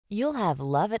You'll have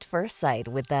love at first sight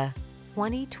with the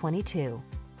 2022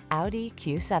 Audi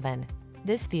Q7.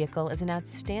 This vehicle is an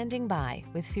outstanding buy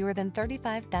with fewer than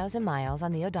 35,000 miles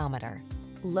on the odometer.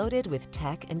 Loaded with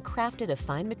tech and crafted of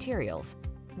fine materials,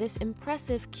 this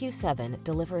impressive Q7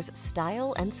 delivers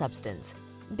style and substance.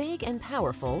 Big and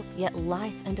powerful, yet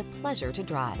lithe and a pleasure to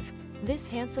drive. This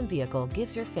handsome vehicle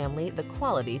gives your family the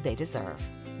quality they deserve.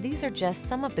 These are just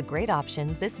some of the great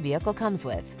options this vehicle comes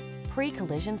with: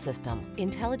 pre-collision system,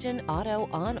 intelligent auto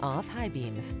on-off high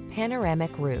beams,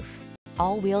 panoramic roof,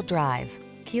 all-wheel drive,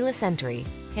 keyless entry,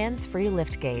 hands-free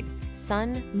liftgate,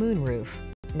 sun, moon roof,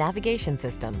 navigation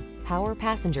system, power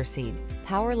passenger seat,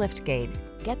 power liftgate.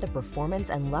 Get the performance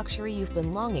and luxury you've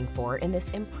been longing for in this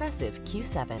impressive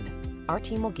Q7. Our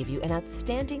team will give you an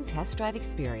outstanding test drive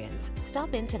experience.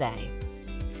 Stop in today.